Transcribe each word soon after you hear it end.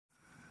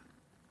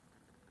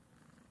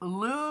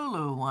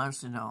Lulu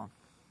wants to know,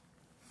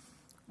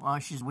 while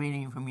she's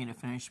waiting for me to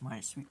finish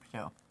my sweet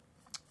potato,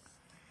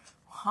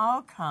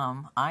 how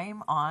come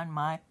I'm on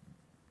my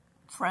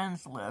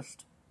friends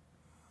list,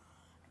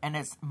 and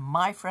it's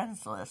my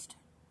friends list?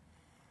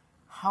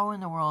 How in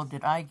the world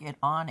did I get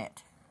on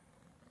it?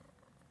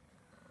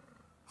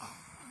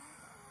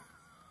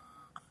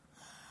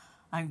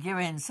 I'm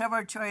given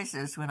several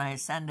choices when I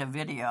send a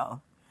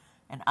video,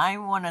 and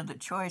I'm one of the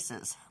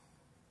choices.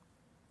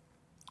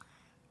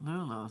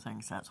 Lulu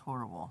thinks that's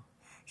horrible.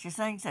 She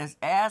thinks it's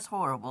as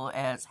horrible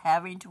as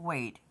having to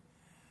wait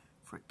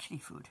for kitty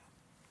food.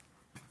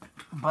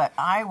 But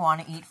I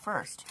want to eat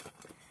first.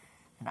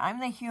 And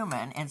I'm the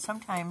human, and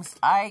sometimes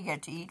I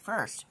get to eat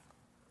first.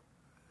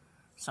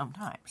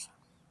 Sometimes.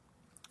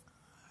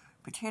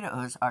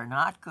 Potatoes are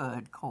not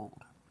good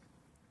cold.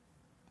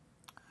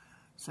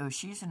 So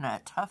she's going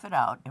to tough it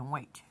out and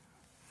wait.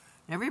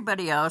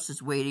 Everybody else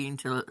is waiting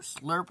to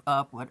slurp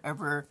up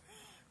whatever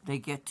they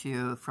get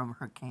to from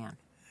her can.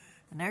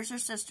 And there's her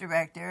sister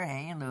back there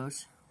hanging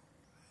loose.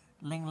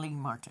 Ling Ling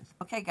Martin.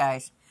 Okay,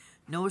 guys.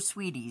 No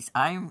sweeties.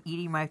 I'm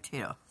eating my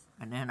potato.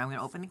 And then I'm going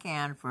to open the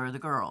can for the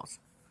girls.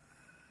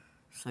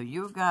 So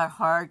you've got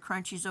hard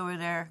crunchies over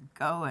there.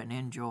 Go and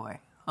enjoy.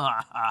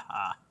 Ha ha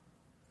ha.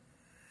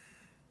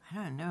 I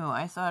don't know.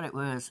 I thought it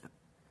was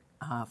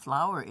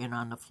flour in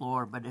on the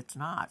floor, but it's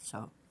not.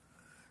 So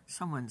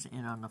someone's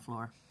in on the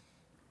floor.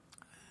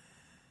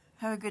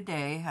 Have a good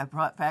day. I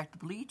brought back the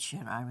bleach,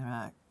 and I'm going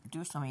to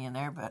do something in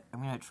there, but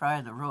I'm going to try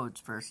the roads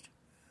first.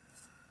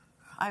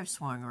 I've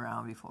swung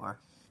around before.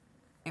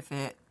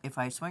 If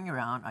I swing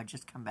around, I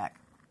just come back.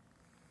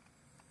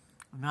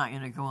 I'm not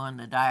going to go on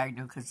the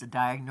diagonal because the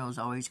diagonal is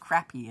always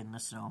crappy in the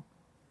snow.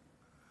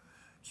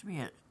 Should be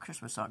a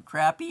Christmas song.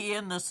 Crappy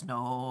in the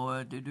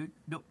snow.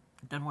 Nope,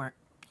 it doesn't work.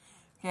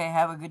 Okay,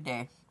 have a good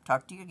day.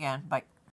 Talk to you again. Bye.